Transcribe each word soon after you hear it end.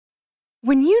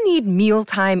When you need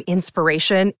mealtime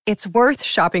inspiration, it's worth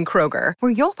shopping Kroger,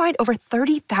 where you'll find over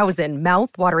 30,000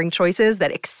 mouth-watering choices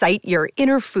that excite your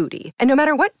inner foodie. And no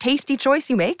matter what tasty choice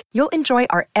you make, you'll enjoy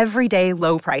our everyday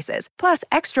low prices, plus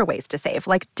extra ways to save,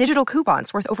 like digital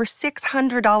coupons worth over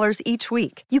 $600 each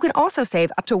week. You can also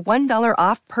save up to $1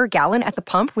 off per gallon at the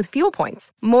pump with fuel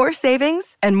points. More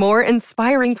savings and more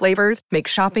inspiring flavors make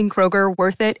shopping Kroger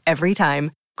worth it every time.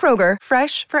 Kroger,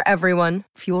 fresh for everyone.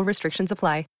 Fuel restrictions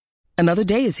apply. Another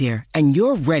day is here, and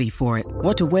you're ready for it.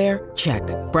 What to wear? Check.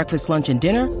 Breakfast, lunch, and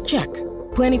dinner? Check.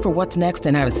 Planning for what's next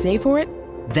and how to save for it?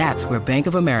 That's where Bank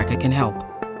of America can help.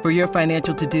 For your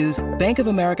financial to-dos, Bank of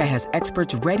America has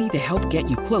experts ready to help get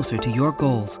you closer to your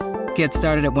goals. Get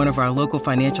started at one of our local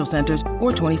financial centers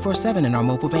or 24/7 in our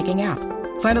mobile banking app.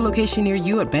 Find a location near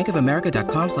you at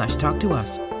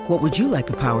bankofamerica.com/talktous. What would you like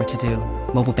the power to do?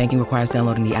 Mobile banking requires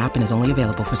downloading the app and is only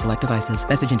available for select devices.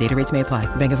 Message and data rates may apply.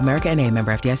 Bank of America N.A.,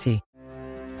 member FDIC.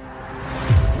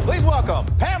 Please welcome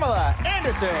Pamela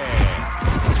Anderson.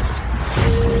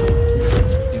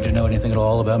 Did you know anything at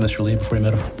all about Mr. Lee before you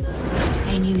met him?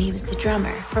 I knew he was the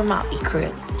drummer for Motley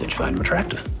Crue. Did you find him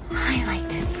attractive? I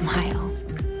liked his smile.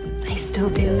 I still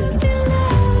do.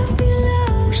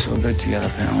 We're so good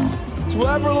together, Pamela. To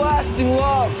everlasting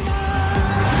love.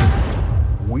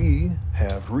 We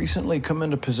have recently come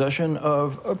into possession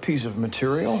of a piece of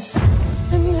material.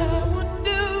 And I would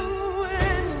do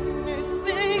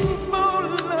anything for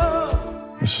love.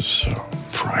 This is so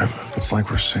private. It's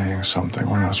like we're seeing something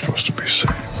we're not supposed to be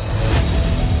seeing.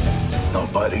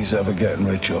 Nobody's ever getting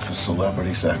rich off a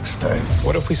celebrity sex tape.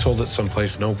 What if we sold it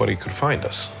someplace nobody could find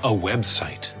us? A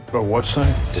website. A what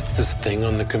site? It's this thing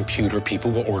on the computer.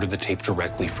 People will order the tape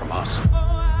directly from us.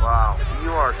 Wow,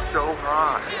 you are so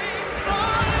hot.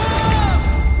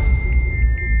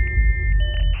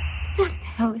 What the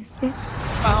hell is this?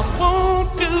 I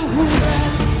won't do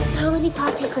that. How many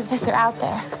copies of this are out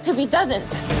there? Could be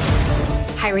dozens.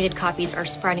 Pirated copies are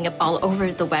sprouting up all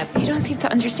over the web. You don't seem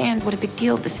to understand what a big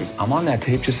deal this is. I'm on that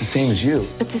tape just the same as you.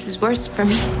 But this is worse for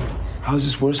me. How is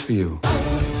this worse for you?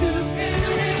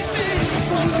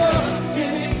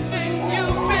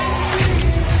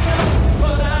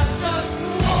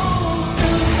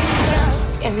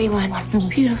 Everyone wants me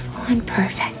beautiful and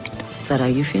perfect. Is that how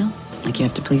you feel? Like you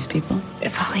have to please people?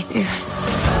 That's all I do.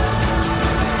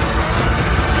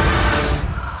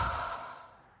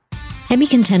 Emmy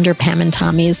contender Pam and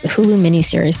Tommy is the Hulu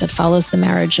miniseries that follows the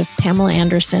marriage of Pamela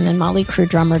Anderson and Motley Crue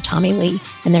drummer Tommy Lee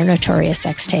and their notorious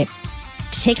sex tape.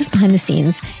 To take us behind the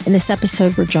scenes, in this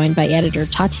episode, we're joined by editor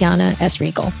Tatiana S.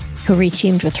 Riegel, who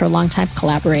reteamed with her longtime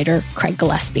collaborator Craig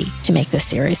Gillespie to make this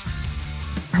series.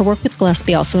 Her work with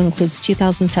Gillespie also includes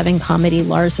 2007 comedy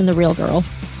Lars and the Real Girl,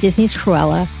 Disney's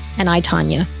Cruella, and I,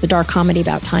 Tonya, the dark comedy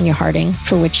about Tonya Harding,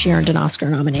 for which she earned an Oscar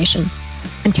nomination.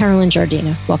 I'm Carolyn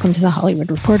Giardina. Welcome to the Hollywood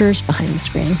Reporters Behind the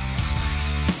Screen.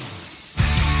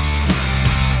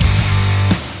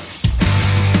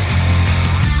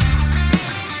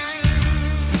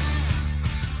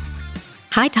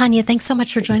 Hi, Tonya. Thanks so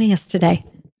much for joining us today.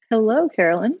 Hello,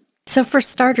 Carolyn. So for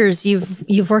starters,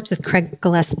 you've worked with Craig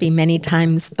Gillespie many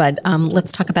times, but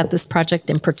let's talk about this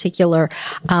project in particular.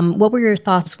 What were your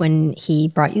thoughts when he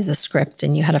brought you the script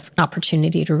and you had an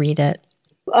opportunity to read it?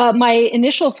 My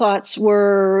initial thoughts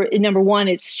were, number one,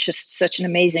 it's just such an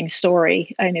amazing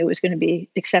story. I knew it was going to be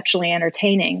exceptionally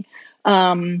entertaining.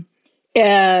 But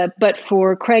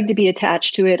for Craig to be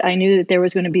attached to it, I knew that there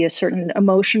was going to be a certain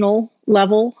emotional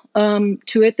level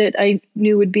to it that I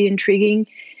knew would be intriguing,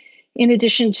 in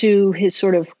addition to his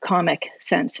sort of comic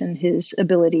sense and his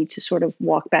ability to sort of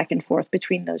walk back and forth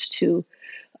between those two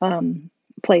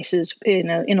places in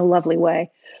a lovely way.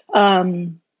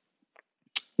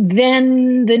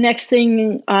 Then the next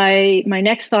thing my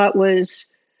next thought was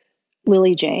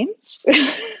Lily James.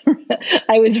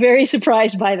 I was very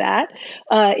surprised by that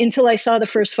until I saw the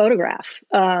first photograph.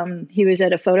 He was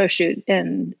at a photo shoot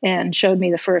and showed me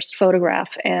the first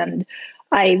photograph, and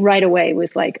I right away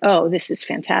was like, "Oh, this is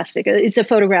fantastic!" It's a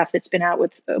photograph that's been out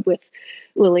with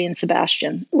Lily and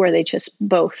Sebastian, where they just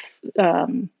both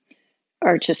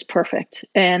are just perfect.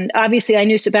 And obviously, I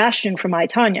knew Sebastian from I,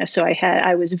 Tonya, so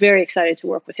I was very excited to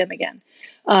work with him again.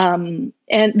 And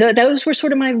those were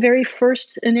sort of my very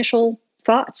first initial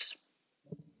thoughts.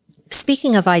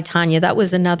 Speaking of I, Tonya, that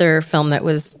was another film that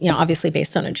was, obviously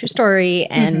based on a true story,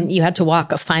 and you had to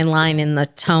walk a fine line in the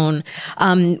tone.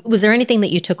 Was there anything that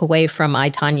you took away from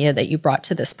I, Tonya that you brought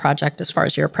to this project as far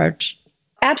as your approach?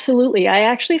 Absolutely. I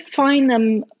actually find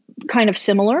them kind of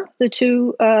similar, the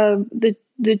two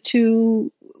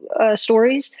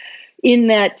stories, in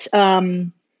that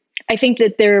I think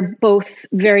that they're both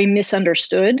very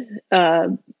misunderstood.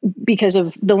 because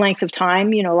of the length of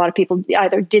time. A lot of people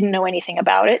either didn't know anything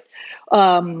about it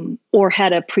or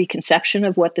had a preconception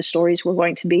of what the stories were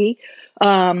going to be.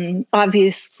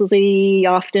 Obviously,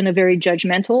 often a very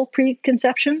judgmental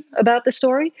preconception about the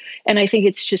story. And I think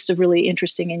it's just a really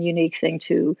interesting and unique thing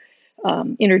to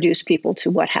introduce people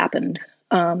to what happened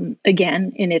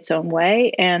again in its own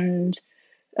way. And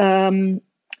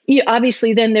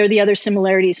obviously, then there are the other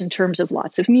similarities in terms of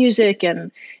lots of music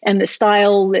and the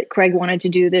style that Craig wanted to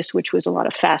do this, which was a lot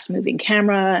of fast-moving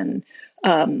camera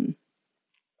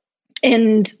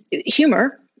and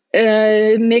humor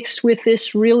mixed with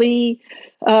this really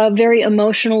very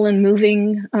emotional and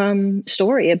moving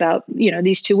story about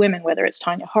these two women, whether it's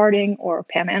Tonya Harding or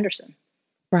Pam Anderson.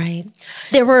 Right.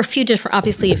 There were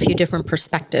obviously a few different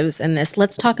perspectives in this.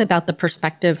 Let's talk about the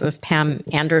perspective of Pam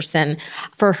Anderson.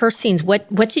 For her scenes, what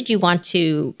did you want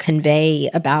to convey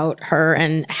about her,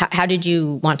 and how did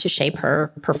you want to shape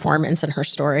her performance and her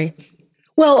story?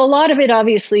 Well, a lot of it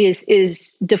obviously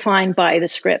is defined by the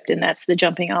script, and that's the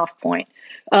jumping off point.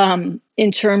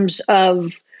 In terms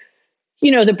of,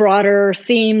 the broader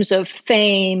themes of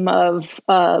fame, of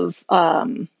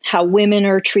how women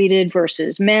are treated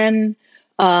versus men,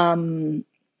 a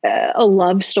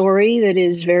love story that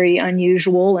is very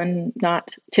unusual and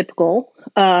not typical.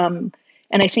 And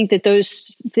I think that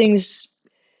those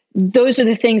are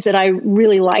the things that I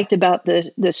really liked about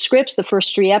the scripts, the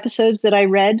first 3 episodes that I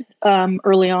read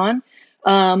early on,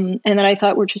 and that I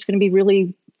thought were just going to be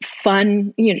really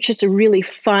fun, just a really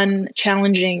fun,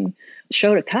 challenging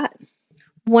show to cut.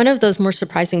 One of those more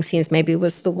surprising scenes maybe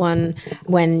was the one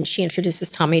when she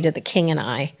introduces Tommy to The King and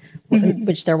I,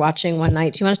 which they're watching one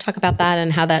night. Do you want to talk about that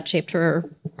and how that shaped her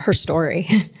story?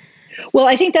 Well,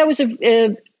 I think that was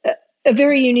a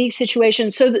very unique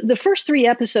situation. So the first 3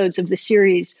 episodes of the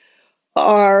series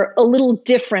are a little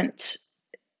different.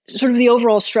 Sort of the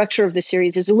overall structure of the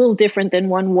series is a little different than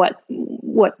what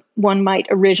one might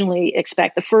originally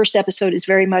expect. The first episode is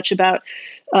very much about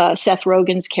Seth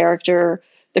Rogen's character,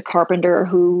 the carpenter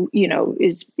who,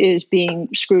 is being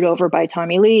screwed over by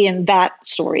Tommy Lee, and that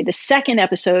story. The second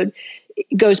episode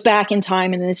goes back in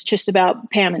time, and it's just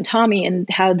about Pam and Tommy and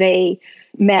how they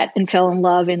met and fell in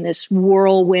love in this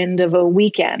whirlwind of a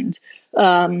weekend.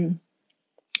 And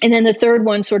then the third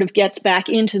one sort of gets back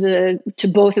into to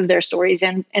both of their stories,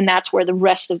 and that's where the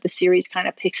rest of the series kind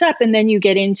of picks up. And then you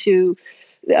get into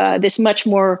this much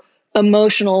more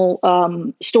emotional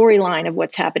storyline of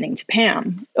what's happening to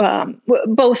Pam,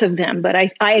 both of them. But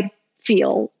I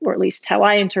feel, or at least how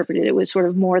I interpreted it, was sort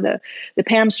of more the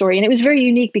Pam story. And it was very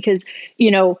unique because,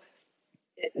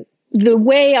 the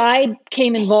way I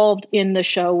came involved in the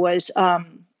show was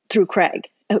through Craig,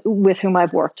 with whom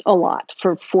I've worked a lot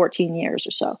for 14 years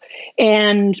or so.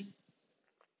 And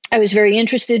I was very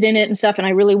interested in it and stuff. And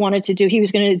I really wanted to he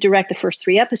was going to direct the first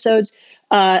 3 episodes.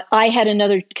 I had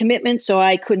another commitment, so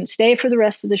I couldn't stay for the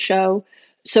rest of the show.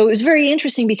 So it was very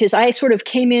interesting because I sort of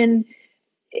came in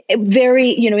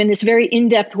very, in this very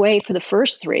in-depth way for the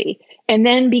first 3, and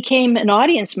then became an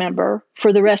audience member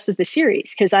for the rest of the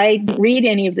series because I didn't read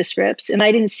any of the scripts and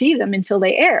I didn't see them until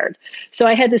they aired. So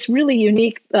I had this really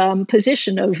unique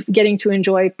position of getting to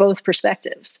enjoy both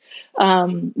perspectives,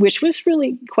 which was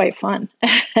really quite fun,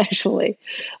 actually.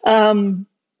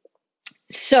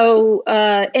 So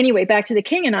anyway, back to The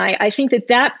King and I think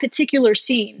that particular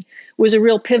scene was a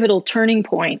real pivotal turning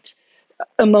point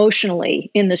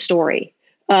emotionally in the story.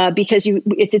 Because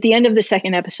it's at the end of the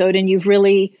second episode, and you've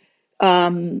really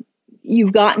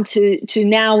you've gotten to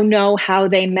now know how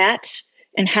they met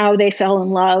and how they fell in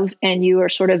love, and you are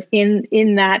sort of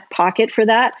in that pocket for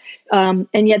that.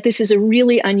 And yet, this is a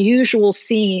really unusual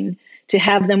scene to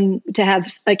have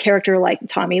a character like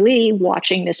Tommy Lee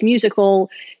watching this musical.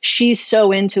 She's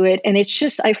so into it, and it's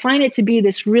just I find it to be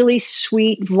this really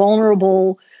sweet,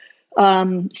 vulnerable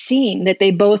scene that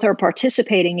they both are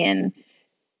participating in.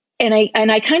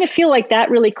 And I kind of feel like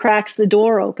that really cracks the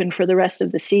door open for the rest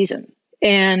of the season.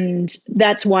 And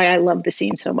that's why I love the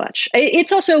scene so much.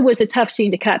 It also was a tough scene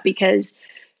to cut because,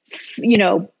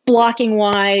 blocking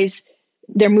wise,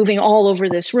 they're moving all over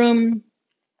this room.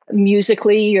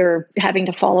 Musically, you're having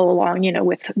to follow along,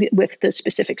 with the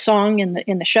specific song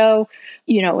in the show,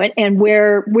 and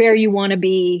where you want to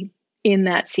be in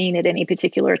that scene at any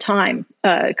particular time,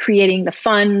 creating the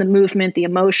fun, the movement, the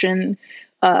emotion,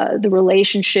 the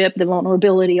relationship, the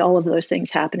vulnerability, all of those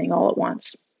things happening all at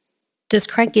once. Does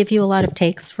Craig give you a lot of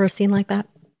takes for a scene like that?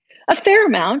 A fair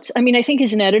amount. I mean, I think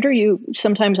as an editor, you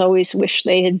sometimes always wish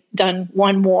they had done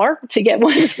one more to get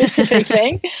one specific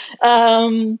thing.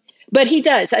 But he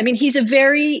does. I mean, he's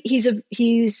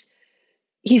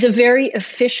he's a very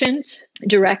efficient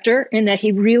director in that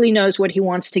he really knows what he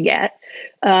wants to get.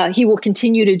 He will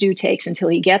continue to do takes until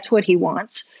he gets what he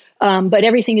wants. But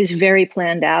everything is very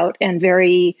planned out and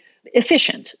very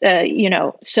efficient,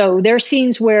 So there are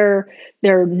scenes where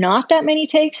there are not that many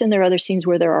takes, and there are other scenes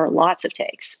where there are lots of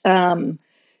takes.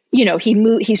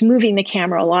 He's moving the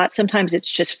camera a lot. Sometimes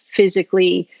it's just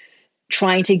physically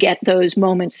trying to get those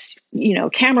moments,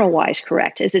 camera-wise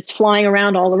correct. As it's flying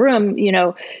around all the room,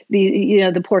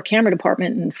 the poor camera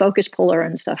department and focus puller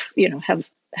and stuff,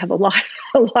 have a lot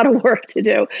of work to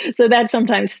do. So that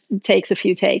sometimes takes a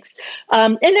few takes.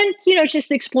 And then,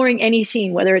 just exploring any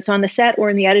scene, whether it's on the set or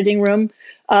in the editing room,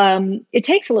 it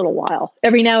takes a little while.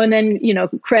 Every now and then,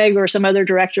 Craig or some other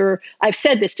director, I've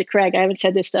said this to Craig, I haven't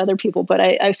said this to other people, but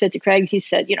I've said to Craig, he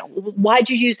said, why'd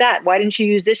you use that? Why didn't you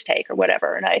use this take or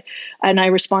whatever? And I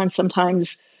respond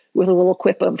sometimes with a little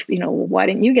quip of, why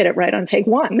didn't you get it right on take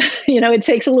one? It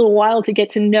takes a little while to get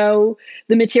to know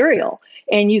the material,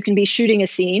 and you can be shooting a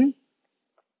scene,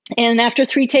 and after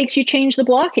 3 takes, you change the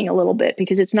blocking a little bit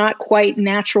because it's not quite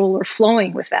natural or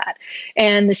flowing with that.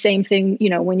 And the same thing,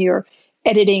 when you're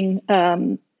editing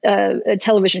a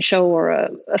television show or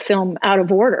a film out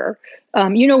of order,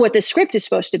 what the script is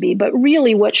supposed to be, but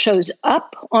really what shows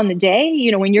up on the day,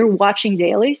 when you're watching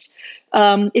dailies,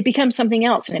 it becomes something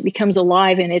else, and it becomes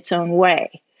alive in its own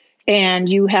way. And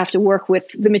you have to work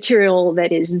with the material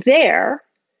that is there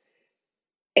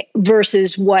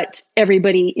versus what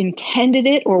everybody intended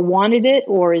it or wanted it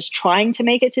or is trying to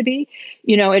make it to be.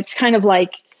 It's kind of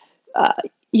like,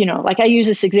 like I use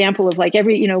this example of like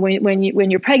when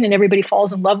you're pregnant, everybody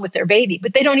falls in love with their baby,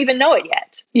 but they don't even know it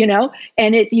yet,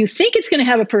 and you think it's going to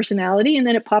have a personality, and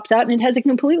then it pops out and it has a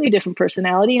completely different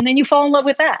personality. And then you fall in love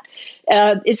with that.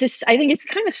 I think it's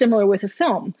kind of similar with a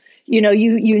film. You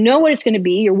know what it's going to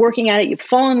be. You're working at it. You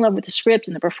fall in love with the script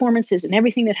and the performances and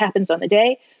everything that happens on the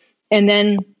day. And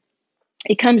then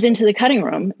it comes into the cutting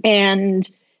room and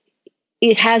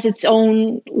it has its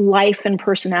own life and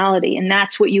personality. And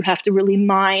that's what you have to really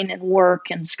mine and work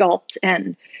and sculpt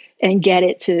and get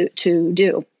it to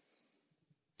do.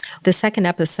 The second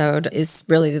episode is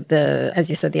really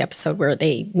as you said, the episode where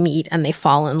they meet and they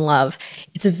fall in love.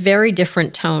 It's a very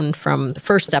different tone from the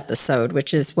first episode,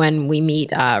 which is when we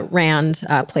meet Rand,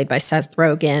 played by Seth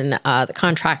Rogen, the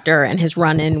contractor, and his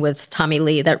run-in with Tommy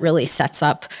Lee that really sets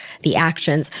up the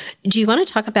actions. Do you want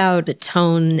to talk about the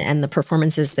tone and the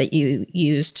performances that you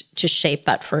used to shape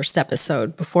that first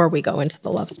episode before we go into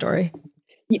the love story?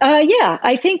 Yeah,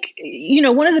 I think,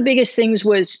 one of the biggest things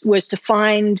was to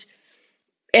find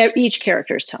each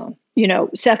character's tone.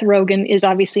 Seth Rogen is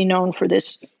obviously known for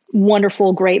this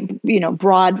wonderful, great,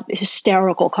 broad,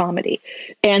 hysterical comedy.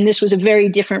 And this was a very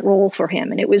different role for him.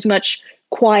 And it was much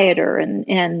quieter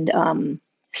and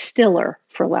stiller,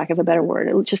 for lack of a better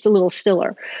word, just a little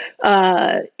stiller.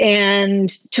 And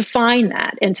to find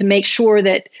that and to make sure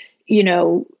that,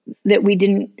 that we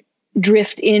didn't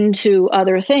drift into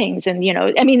other things. And,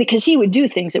 because he would do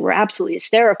things that were absolutely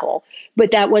hysterical,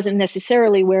 but that wasn't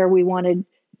necessarily where we wanted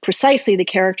precisely the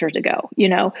character to go,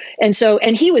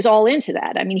 and he was all into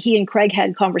that. He and Craig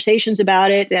had conversations about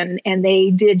it, and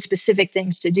they did specific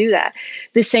things to do that.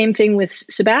 The same thing with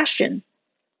Sebastian.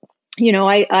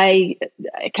 I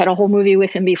cut a whole movie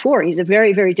with him before. He's a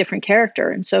very, very different character.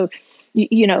 And so,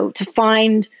 to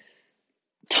find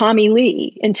Tommy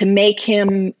Lee and to make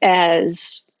him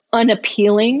as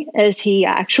unappealing as he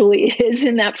actually is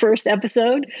in that first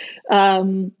episode,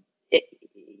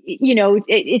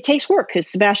 it takes work because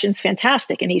Sebastian's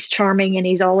fantastic and he's charming and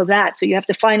he's all of that. So you have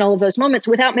to find all of those moments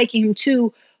without making him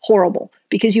too horrible,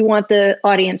 because you want the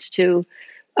audience to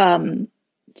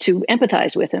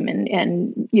empathize with him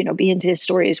and be into his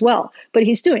story as well. But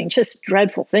he's doing just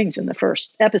dreadful things in the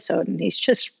first episode, and he's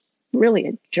just really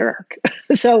a jerk.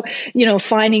 So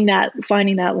finding that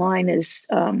line is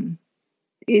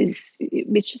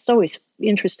it's just always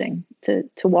interesting to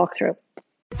walk through.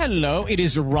 Hello, it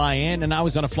is Ryan, and I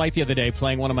was on a flight the other day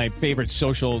playing one of my favorite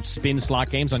social spin slot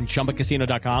games on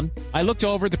ChumbaCasino.com. I looked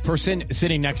over at the person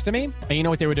sitting next to me, and you know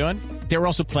what they were doing? They were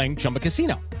also playing Chumba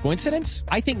Casino. Coincidence?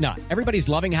 I think not. Everybody's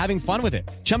loving having fun with it.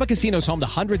 Chumba Casino is home to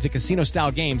hundreds of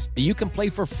casino-style games that you can play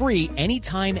for free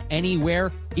anytime,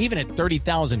 anywhere, even at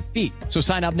 30,000 feet. So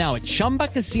sign up now at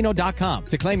ChumbaCasino.com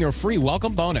to claim your free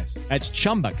welcome bonus. That's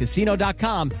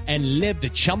ChumbaCasino.com and live the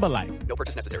Chumba life. No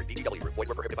purchase necessary. VGW. Void where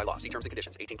prohibited by law. See terms and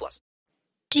conditions. 18+.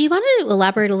 Do you want to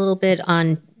elaborate a little bit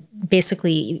on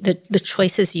basically the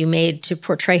choices you made to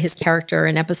portray his character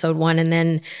in episode 1 and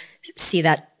then see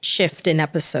that shift in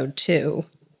episode 2?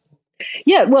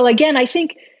 Yeah, well, again, I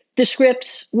think the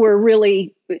scripts were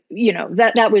really,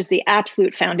 that was the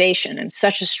absolute foundation, and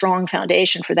such a strong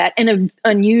foundation for that, and an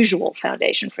unusual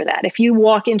foundation for that. If you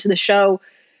walk into the show,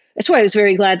 that's why I was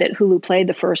very glad that Hulu played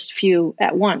the first few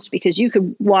at once, because you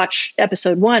could watch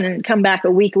episode 1 and come back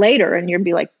a week later and you'd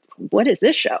be like, what is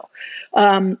this show?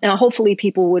 Now, hopefully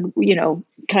people would,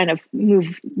 kind of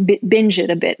binge it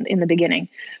a bit in the beginning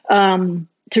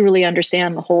to really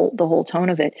understand the whole tone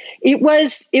of it. It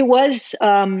was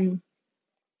an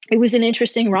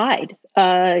interesting ride.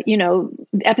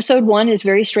 Episode 1 is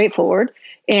very straightforward,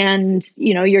 and,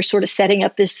 you're sort of setting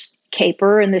up this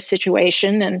caper in this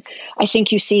situation. And I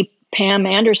think you see Pam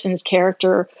Anderson's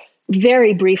character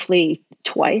very briefly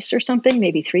twice or something,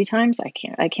 maybe 3 times. I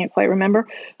can't quite remember.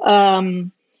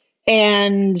 And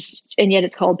yet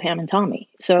it's called Pam and Tommy.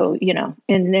 So,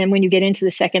 and then when you get into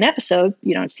the second episode,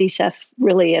 you don't see Seth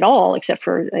really at all, except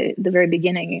for the very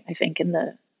beginning, I think, and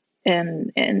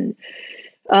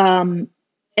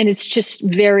it's just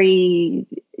very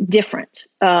different.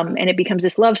 And it becomes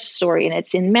this love story, and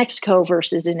it's in Mexico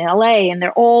versus in LA. And there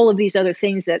are all of these other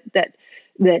things that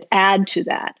add to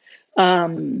that.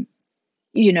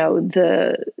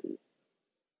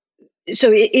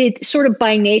 So it's sort of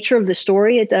by nature of the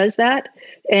story, it does that.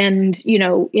 And,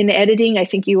 in editing, I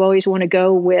think you always want to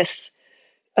go with,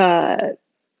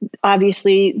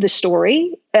 obviously the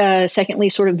story. Secondly,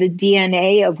 sort of the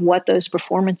DNA of what those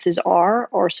performances are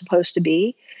supposed to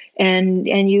be. And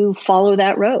you follow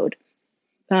that road.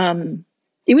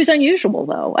 It was unusual,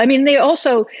 though. I mean, they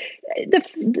also,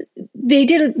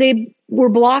 they were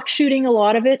block shooting a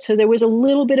lot of it. So there was a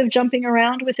little bit of jumping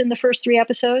around within the first 3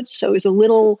 episodes. So it was a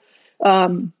little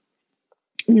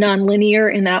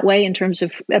nonlinear in that way in terms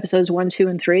of episodes 1, 2,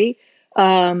 and 3.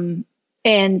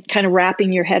 And kind of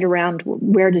wrapping your head around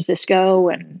where does this go,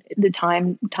 and the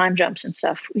time jumps and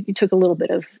stuff. It took a little bit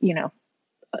of,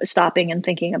 stopping and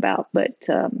thinking about, but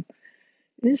it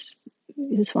was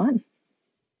fun.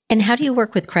 And how do you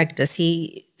work with Craig? Does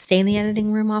he stay in the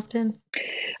editing room often?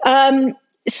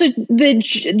 So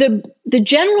the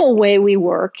general way we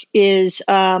work is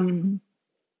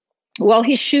while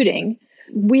he's shooting,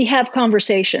 we have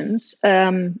conversations.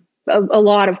 A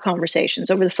lot of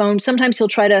conversations over the phone. Sometimes he'll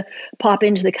try to pop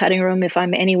into the cutting room if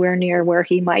I'm anywhere near where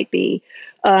he might be,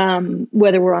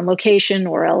 whether we're on location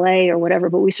or LA or whatever,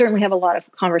 but we certainly have a lot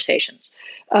of conversations.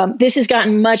 This has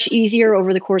gotten much easier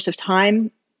over the course of time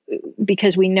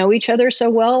because we know each other so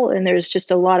well, and there's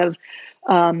just a lot of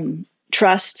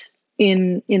trust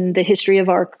in the history of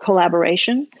our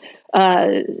collaboration.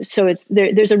 So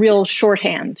there's a real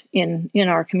shorthand in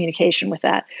our communication with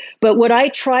that. But what I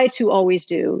try to always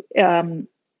do,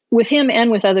 with him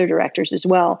and with other directors as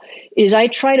well, is I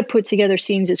try to put together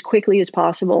scenes as quickly as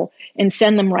possible and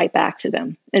send them right back to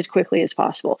them as quickly as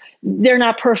possible. They're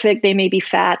not perfect. They may be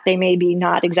fat. They may be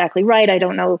not exactly right. I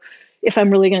don't know if I'm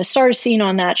really going to start a scene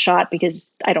on that shot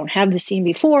because I don't have the scene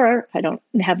before, I don't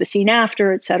have the scene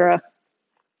after, et cetera.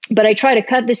 But I try to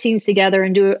cut the scenes together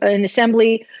and do an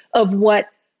assembly of what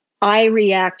I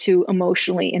react to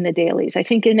emotionally in the dailies. I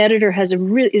think an editor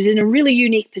is in a really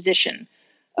unique position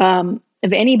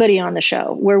of anybody on the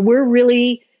show, where we're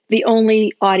really the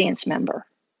only audience member.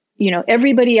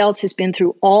 Everybody else has been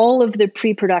through all of the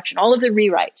pre-production, all of the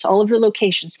rewrites, all of the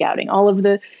location scouting, all of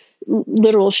the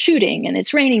literal shooting, and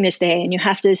it's raining this day and you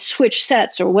have to switch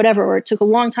sets or whatever, or it took a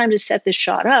long time to set this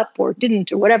shot up or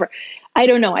didn't or whatever. I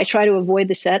don't know. I try to avoid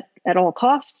the set at all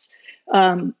costs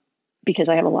because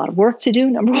I have a lot of work to do,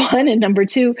 number one. And number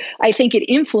two, I think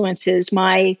it influences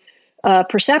my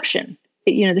perception.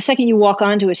 The second you walk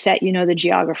onto a set, you know the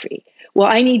geography. Well,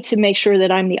 I need to make sure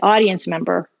that I'm the audience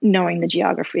member knowing the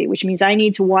geography, which means I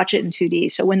need to watch it in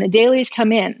 2D. So when the dailies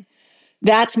come in,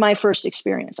 that's my first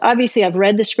experience. Obviously, I've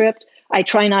read the script. I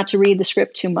try not to read the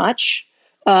script too much.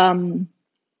 A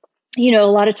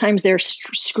lot of times there's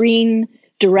screen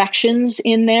directions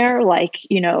in there, like,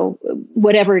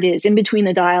 whatever it is in between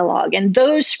the dialogue. And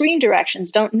those screen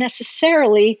directions don't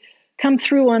necessarily come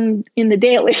through in the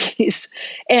dailies.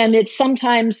 And it's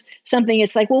sometimes something,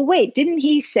 it's like, well, wait, didn't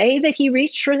he say that he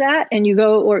reached for that? And you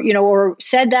go, or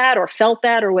said that or felt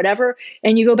that or whatever.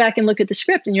 And you go back and look at the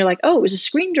script and you're like, oh, it was a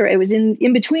screen it was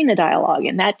in between the dialogue.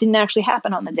 And that didn't actually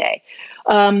happen on the day.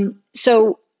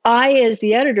 So I, as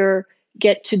the editor,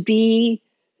 get to be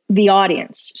the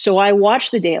audience. So I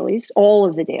watch the dailies, all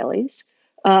of the dailies,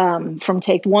 from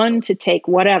take 1 to take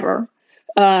whatever.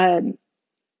 And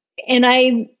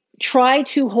I try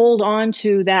to hold on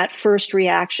to that first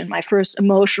reaction, my first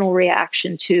emotional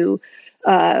reaction to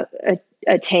a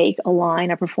take, a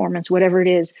line, a performance, whatever it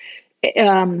is,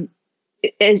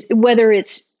 as whether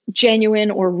it's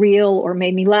genuine or real or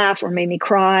made me laugh or made me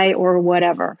cry or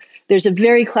whatever. There's a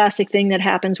very classic thing that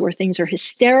happens where things are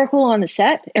hysterical on the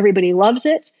set. Everybody loves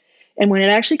it. And when it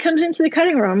actually comes into the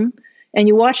cutting room and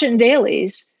you watch it in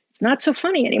dailies, it's not so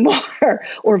funny anymore,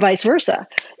 or vice versa.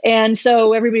 And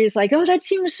so everybody's like, oh, that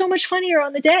scene was so much funnier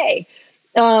on the day.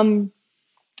 And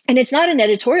it's not an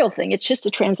editorial thing. It's just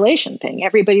a translation thing.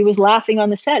 Everybody was laughing on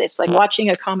the set. It's like watching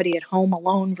a comedy at home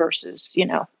alone versus,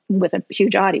 with a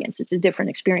huge audience. It's a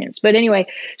different experience. But anyway,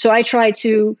 so I try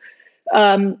to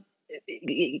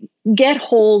get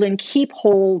hold and keep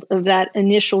hold of that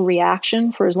initial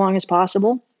reaction for as long as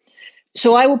possible.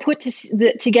 So I will put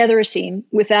together a scene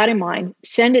with that in mind,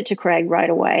 send it to Craig right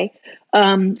away,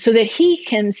 so that he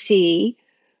can see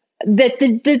that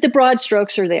the broad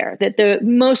strokes are there, that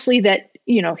mostly that,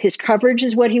 his coverage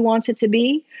is what he wants it to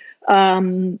be,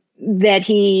 that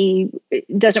he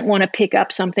doesn't want to pick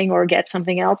up something or get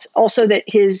something else. Also that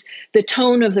the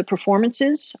tone of the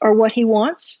performances are what he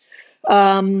wants.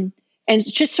 And it's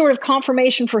just sort of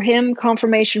confirmation for him,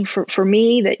 confirmation for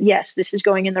me that, yes, this is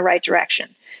going in the right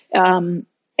direction. And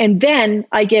then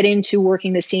I get into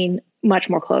working the scene much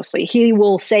more closely. He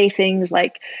will say things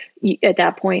like, at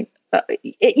that point,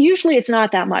 usually it's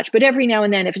not that much, but every now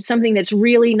and then, if it's something that's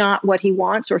really not what he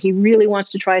wants, or he really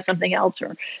wants to try something else,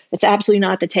 or it's absolutely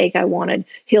not the take I wanted,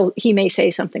 he may say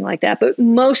something like that. But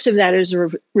most of that is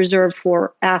reserved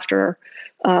for after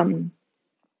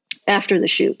the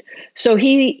shoot. So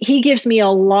he gives me a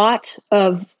lot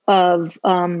of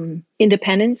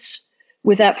independence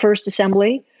with that first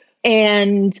assembly.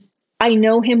 And I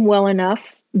know him well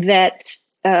enough that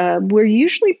we're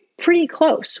usually pretty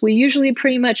close. We usually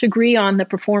pretty much agree on the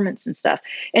performance and stuff.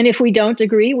 And if we don't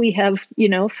agree, we have,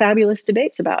 fabulous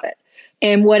debates about it.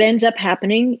 And what ends up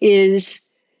happening is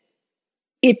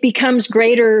it becomes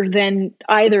greater than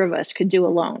either of us could do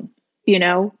alone.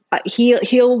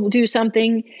 He'll do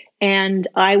something and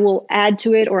I will add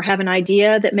to it or have an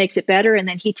idea that makes it better. And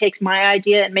then he takes my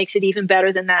idea and makes it even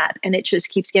better than that. And it just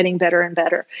keeps getting better and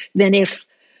better than if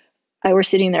I were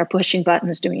sitting there pushing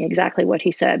buttons, doing exactly what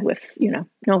he said with,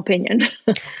 no opinion.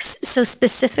 So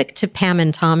specific to Pam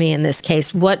and Tommy in this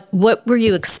case, what were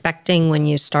you expecting when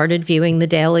you started viewing the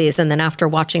dailies? And then after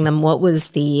watching them, what was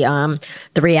the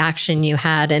reaction you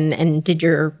had? And did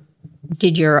your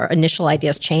initial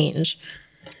ideas change?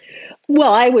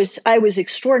 Well, I was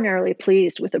extraordinarily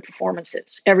pleased with the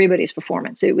performances, everybody's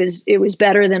performance. It was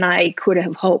better than I could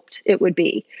have hoped it would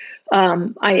be.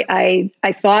 I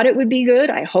thought it would be good.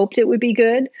 I hoped it would be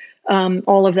good.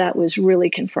 All of that was really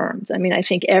confirmed. I mean, I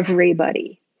think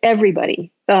everybody in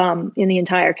the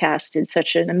entire cast did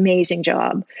such an amazing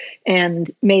job and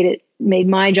made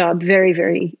my job very,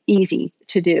 very easy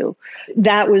to do.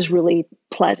 That was really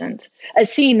pleasant. A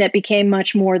scene that became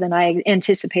much more than I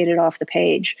anticipated off the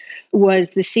page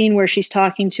was the scene where she's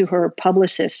talking to her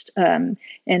publicist. And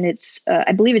it's,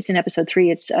 I believe it's in episode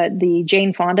 3. It's the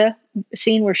Jane Fonda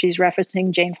scene where she's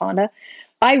referencing Jane Fonda.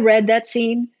 I read that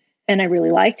scene and I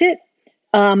really liked it.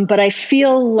 But I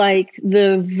feel like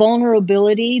the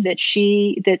vulnerability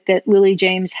that Lily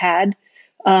James had,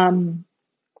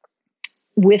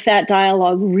 with that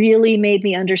dialogue really made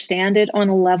me understand it on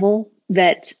a level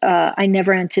that I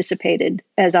never anticipated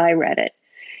as I read it.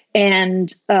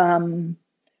 And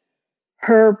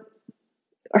her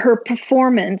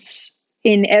performance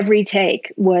in every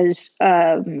take was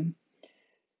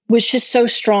just so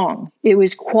strong. It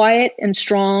was quiet and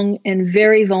strong and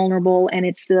very vulnerable. And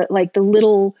it's the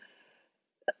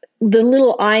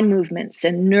little eye movements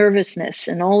and nervousness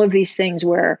and all of these things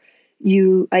where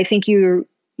I think you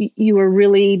are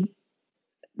really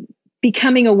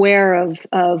becoming aware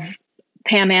of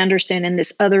Pam Anderson and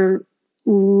this other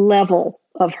level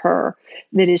of her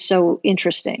that is so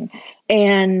interesting.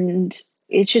 And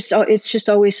it's just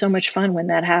always so much fun when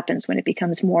that happens, when it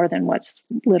becomes more than what's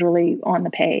literally on the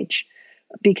page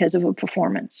because of a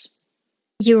performance.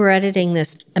 You were editing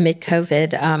this amid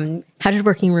COVID. How did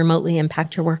working remotely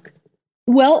impact your work?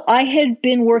 Well, I had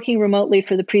been working remotely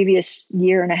for the previous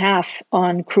year and a half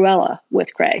on Cruella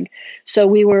with Craig. So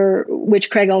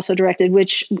which Craig also directed,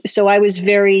 so I was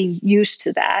very used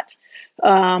to that.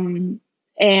 And,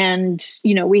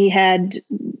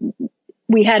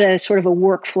 we had a sort of a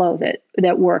workflow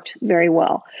that worked very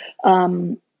well.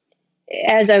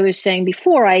 As I was saying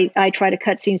before, I try to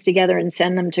cut scenes together and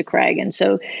send them to Craig. And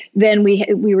so then we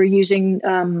were using,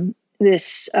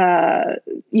 these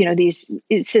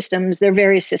systems. There are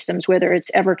various systems, whether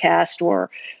it's Evercast or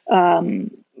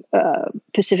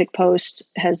Pacific Post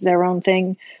has their own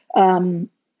thing,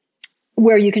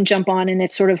 where you can jump on and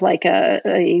it's sort of like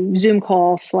a Zoom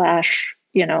call /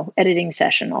 editing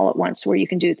session all at once where you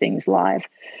can do things live.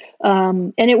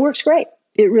 And it works great.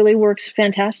 It really works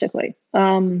fantastically.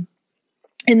 And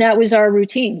that was our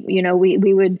routine. You know,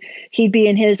 he'd be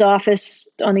in his office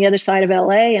on the other side of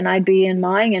LA and I'd be in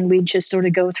mine, and we'd just sort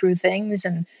of go through things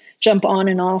and jump on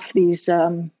and off these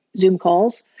Zoom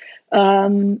calls.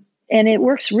 And it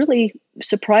works really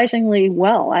surprisingly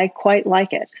well. I quite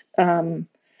like it. And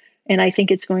I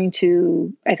think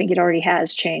it already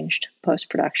has changed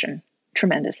post-production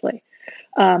tremendously.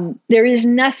 There is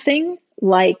nothing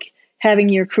like having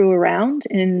your crew around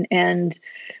and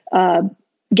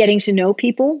getting to know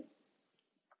people.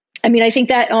 I mean, I think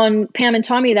that on Pam and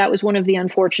Tommy, that was one of the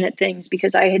unfortunate things,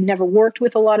 because I had never worked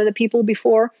with a lot of the people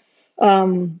before. I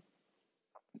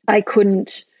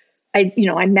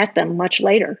met them much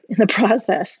later in the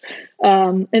process.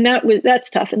 And that's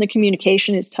tough. And the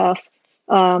communication is tough.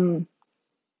 Do you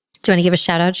want to give a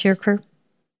shout out to your crew?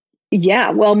 Yeah.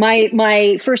 Well,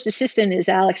 my first assistant is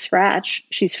Alex Scratch.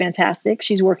 She's fantastic.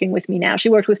 She's working with me now. She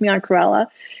worked with me on Cruella,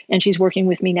 and she's working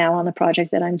with me now on the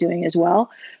project that I'm doing as well.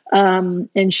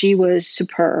 And she was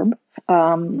superb.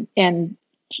 And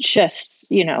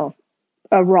just, a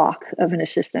rock of an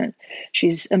assistant.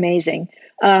 She's amazing.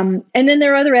 And then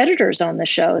there are other editors on the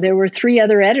show. There were 3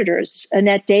 other editors: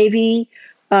 Annette Davey,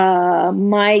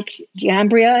 Mike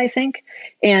Gambria, I think,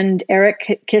 and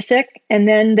Eric Kissick. And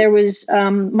then there was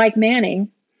Mike Manning,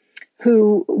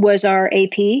 who was our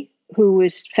AP, who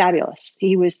was fabulous.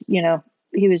 He was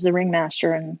the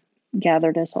ringmaster and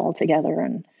gathered us all together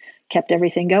and kept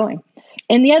everything going.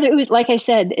 And the other, it was, like I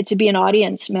said, to be an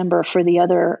audience member for the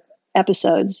other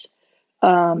episodes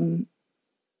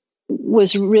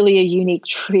was really a unique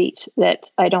treat that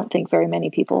I don't think very many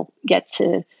people get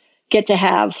to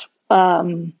have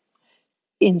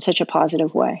in such a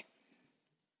positive way.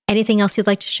 Anything else you'd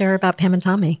like to share about Pam and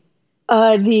Tommy?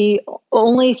 The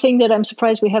only thing that I'm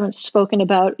surprised we haven't spoken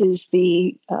about is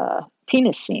the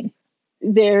penis scene.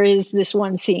 There is this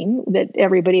one scene that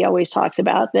everybody always talks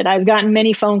about, that I've gotten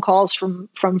many phone calls from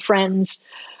friends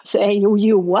saying,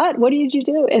 "You what? What did you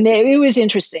do?" And it was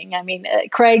interesting. I mean,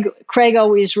 Craig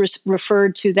always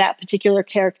referred to that particular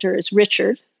character as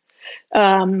Richard.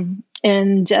 And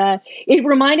it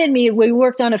reminded me, we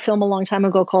worked on a film a long time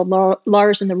ago called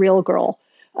Lars and the Real Girl,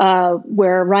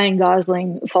 where Ryan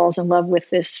Gosling falls in love with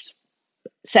this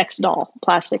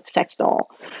plastic sex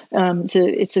doll.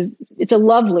 It's a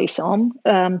lovely film,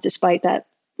 despite that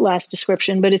last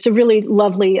description, but it's a really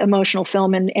lovely emotional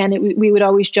film. And we would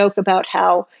always joke about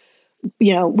how,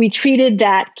 we treated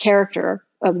that character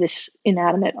of this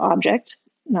inanimate object,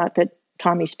 not that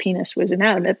Tommy's penis was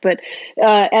inanimate, but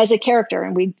as a character,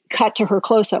 and we'd cut to her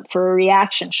close up for a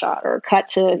reaction shot, or cut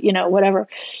to, whatever.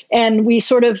 And we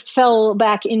sort of fell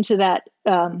back into that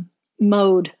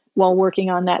mode while working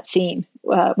on that scene,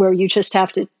 where you just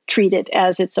have to treat it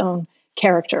as its own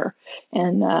character.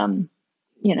 And,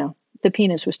 the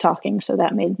penis was talking, so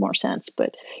that made more sense,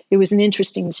 but it was an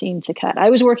interesting scene to cut.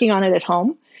 I was working on it at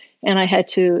home, and I had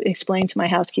to explain to my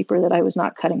housekeeper that I was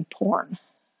not cutting porn,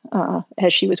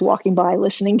 as she was walking by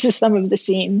listening to some of the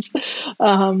scenes,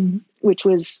 which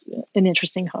was an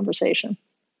interesting conversation.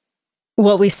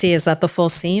 What we see, is that the full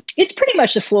scene? It's pretty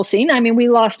much the full scene. I mean, we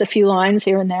lost a few lines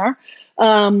here and there.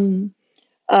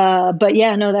 But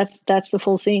yeah, no, that's the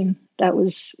full scene. That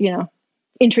was,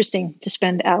 interesting to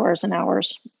spend hours and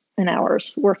hours and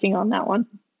hours working on that one.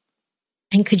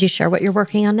 And could you share what you're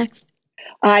working on next?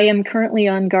 I am currently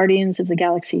on Guardians of the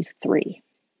Galaxy 3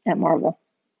 at Marvel.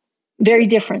 Very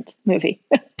different movie.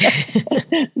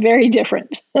 Very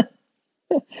different.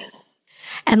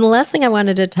 And the last thing I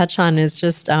wanted to touch on is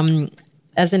just,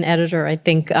 as an editor, I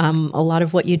think a lot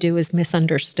of what you do is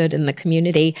misunderstood in the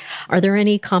community. Are there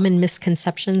any common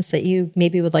misconceptions that you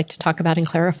maybe would like to talk about and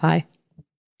clarify?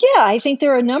 Yeah, I think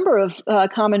there are a number of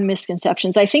common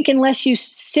misconceptions. I think unless you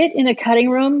sit in a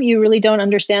cutting room, you really don't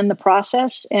understand the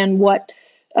process and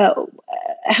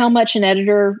how much an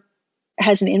editor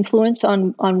has an influence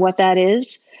on what that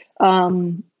is.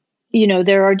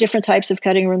 There are different types of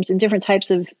cutting rooms and different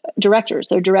types of directors.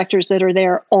 There are directors that are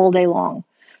there all day long.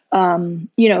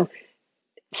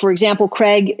 For example,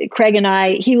 Craig and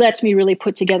I, he lets me really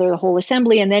put together the whole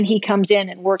assembly, and then he comes in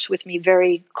and works with me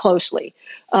very closely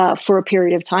for a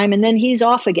period of time, and then he's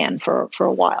off again for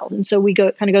a while. And so we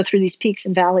go through these peaks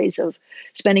and valleys of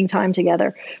spending time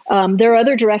together. There are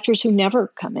other directors who never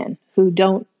come in,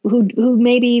 who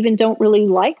maybe even don't really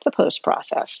like the post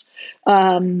process,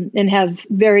 and have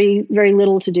very, very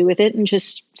little to do with it and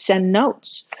just send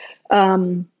notes.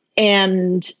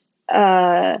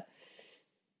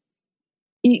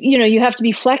 You have to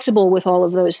be flexible with all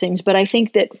of those things. But I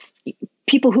think that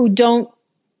people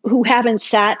who haven't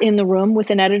sat in the room with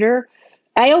an editor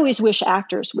I always wish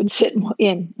actors would sit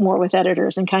in more with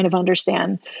editors and kind of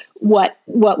understand what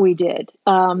we did,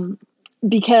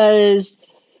 because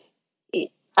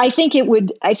I think it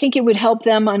would help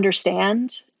them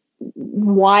understand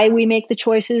why we make the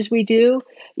choices we do.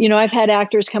 I've had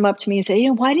actors come up to me and say,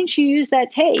 why didn't you use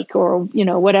that take, or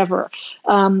whatever.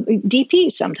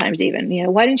 DPs sometimes even,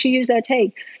 why didn't you use that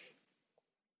take?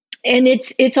 And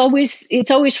it's always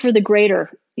for the greater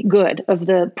good of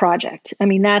the project. I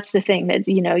mean, that's the thing that,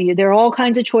 there are all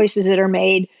kinds of choices that are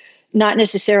made, not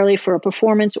necessarily for a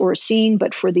performance or a scene,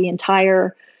 but for the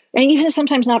entire, and even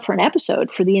sometimes not for an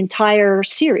episode, for the entire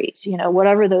series,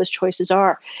 whatever those choices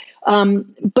are.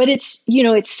 But it's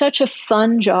such a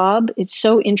fun job. It's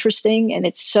so interesting, and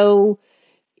it's so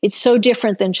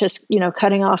different than just,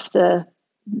 cutting off the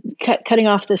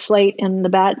slate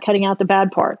and cutting out the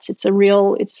bad parts. It's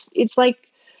like,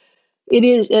 it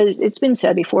is, as it's been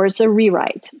said before, it's a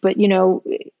rewrite, but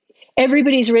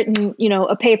everybody's written,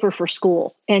 a paper for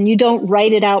school, and you don't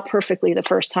write it out perfectly the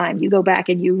first time. You go back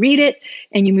and you read it,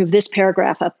 and you move this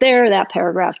paragraph up there, that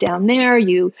paragraph down there.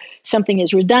 Something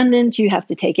is redundant, you have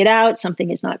to take it out. Something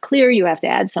is not clear, you have to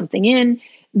add something in.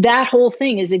 That whole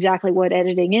thing is exactly what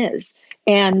editing is.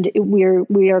 And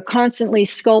we are constantly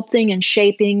sculpting and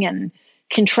shaping and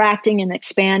contracting and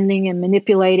expanding and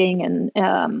manipulating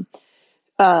and,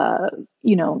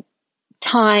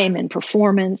 time and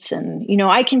performance. And,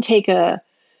 I can take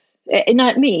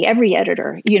not me, every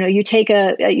editor, you take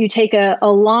a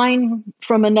line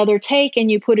from another take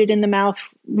and you put it in the mouth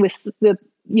with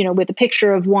a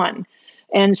picture of one,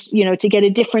 and, to get a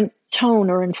different tone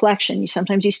or inflection.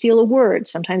 Sometimes you steal a word,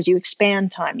 sometimes you expand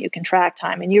time, you contract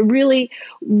time, and you're really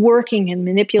working and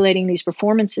manipulating these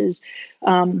performances.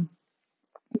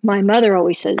 My mother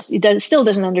always says, still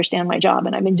doesn't understand my job,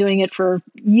 and I've been doing it for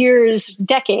years,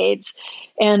 decades.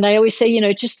 And I always say,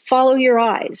 just follow your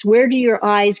eyes. Where do your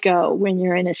eyes go when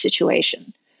you're in a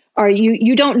situation?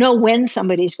 You don't know when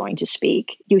somebody's going to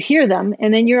speak. You hear them,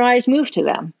 and then your eyes move to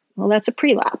them. Well, that's a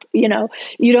pre-lap.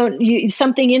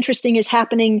 Something interesting is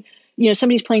happening.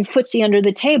 Somebody's playing footsie under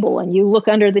the table, and you look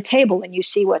under the table and you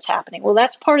see what's happening. Well,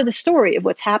 that's part of the story of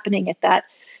what's happening at that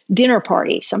dinner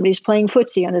party. Somebody's playing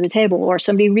footsie under the table, or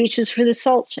somebody reaches for the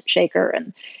salt shaker,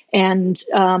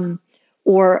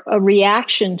 or a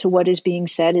reaction to what is being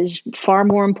said is far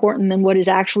more important than what is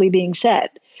actually being said.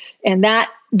 And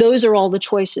those are all the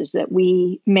choices that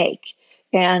we make.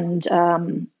 And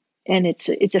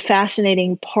it's a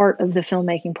fascinating part of the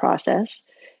filmmaking process.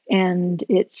 And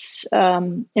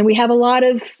and we have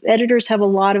editors have a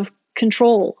lot of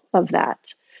control of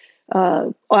that.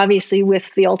 Obviously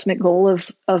with the ultimate goal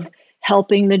of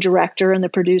helping the director and the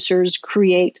producers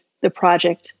create the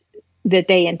project that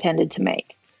they intended to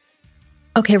make.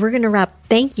 Okay, we're going to wrap.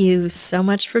 Thank you so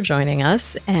much for joining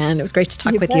us. And it was great to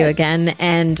talk with you again.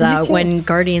 And when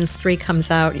Guardians 3 comes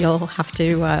out, you'll have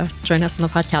to join us on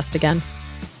the podcast again.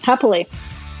 Happily.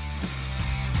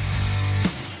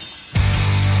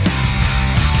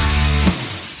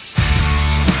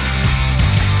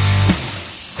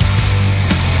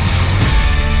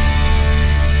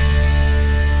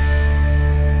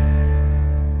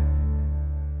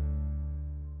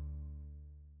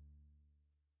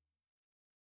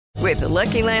 With the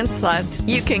Lucky Land Slots,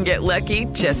 you can get lucky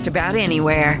just about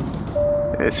anywhere.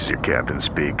 This is your captain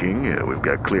speaking. We've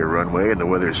got clear runway and the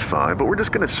weather's fine, but we're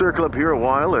just going to circle up here a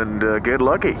while and get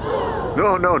lucky.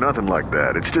 No, nothing like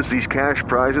that. It's just these cash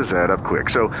prizes add up quick.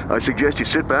 So I suggest you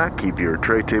sit back, keep your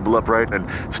tray table upright, and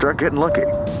start getting lucky.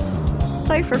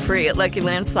 Play for free at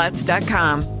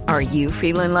LuckyLandSlots.com. Are you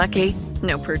feeling lucky?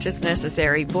 No purchase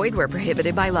necessary. Void where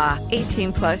prohibited by law.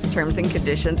 18+ terms and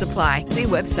conditions apply. See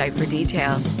website for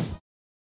details.